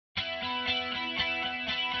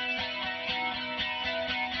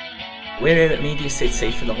We're here at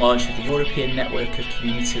MediaCity for the launch of the European Network of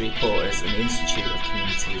Community Reporters and the Institute of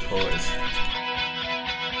Community Reporters.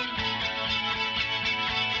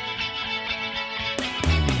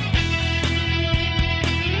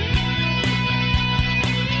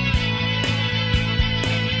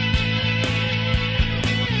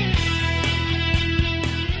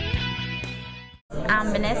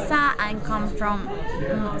 I'm Vanessa. I come from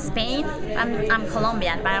Spain. I'm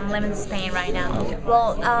Colombian, but I'm living in Spain right now.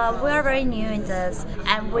 Well, we're very new in this,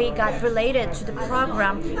 and we got related to the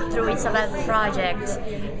program through Isabel's project.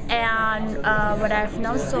 And what I've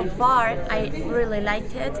known so far, I really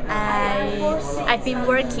liked it. I've been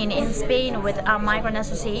working in Spain with migrant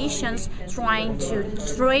associations, trying to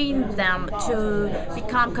train them to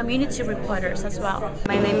become community reporters as well.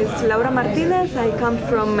 My name is Laura Martinez. I come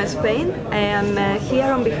from Spain. I am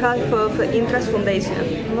here on behalf of Interest Foundation.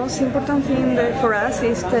 The most important thing for us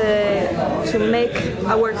is to make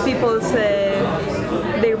our people's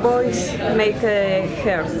their voice make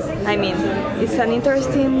heard. I mean, it's an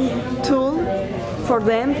interesting tool for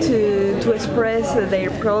them to express their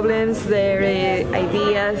problems, their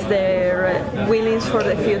ideas, their willings for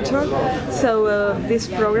the future. So this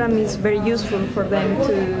program is very useful for them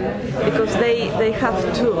because they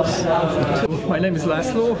have tools. My name is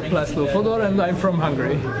Laszlo Fodor, and I'm from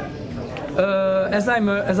Hungary. As I'm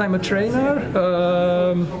a trainer,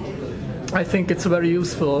 I think it's a very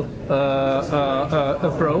useful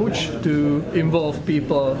approach to involve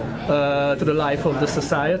people to the life of the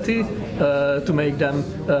society, to make them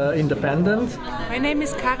independent. My name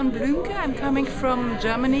is Karen Blümke. I'm coming from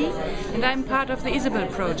Germany, and I'm part of the Isabel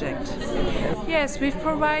project. Yes, we've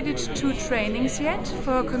provided 2 trainings yet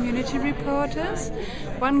for community reporters.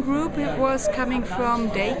 One group was coming from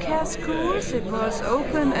daycare schools. It was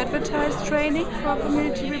open advertised training for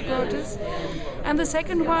community reporters. And the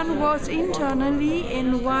second one was internally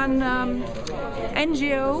in one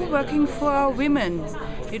NGO working for women.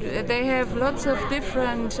 They have lots of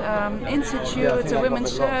different institutes, a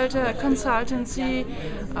women's shelter, a consultancy,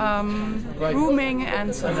 grooming,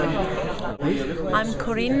 and so on. I'm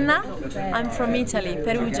Corinna. I'm from Italy,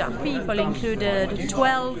 Perugia. People included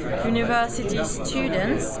 12 university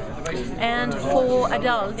students and 4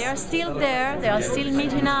 adults. They are still there, they are still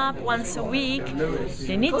meeting up once a week.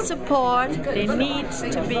 They need support, they need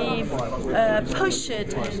to be pushed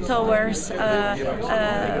towards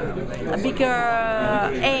a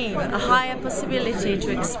bigger aim, a higher possibility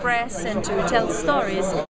to express and to tell stories.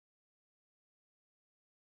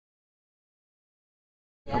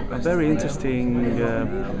 A very interesting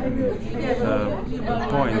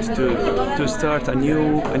point to start a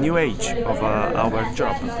new age of our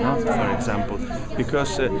job, for example,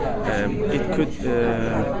 because it could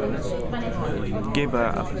give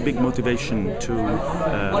a big motivation to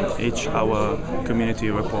each our community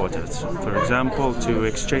reporters. For example, to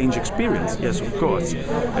exchange experience. Yes, of course,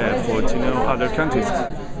 for to know other countries.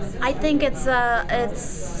 I think it's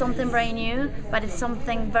something very new, but it's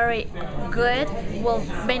something very good. Will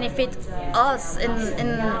benefit us in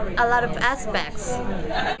a lot of aspects.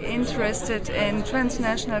 Interested in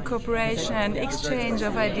transnational cooperation and exchange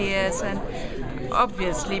of ideas, and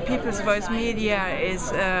obviously People's Voice Media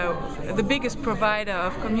is the biggest provider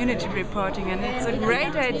of community reporting, and it's a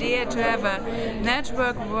great idea to have a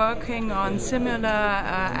network working on similar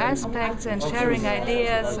aspects and sharing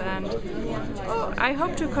ideas, and I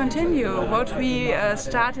hope to continue what we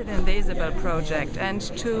started in the Isabel project and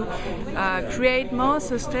to create more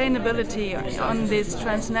sustainability on this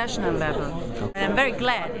transnational level. I'm very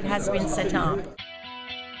glad it has been set up.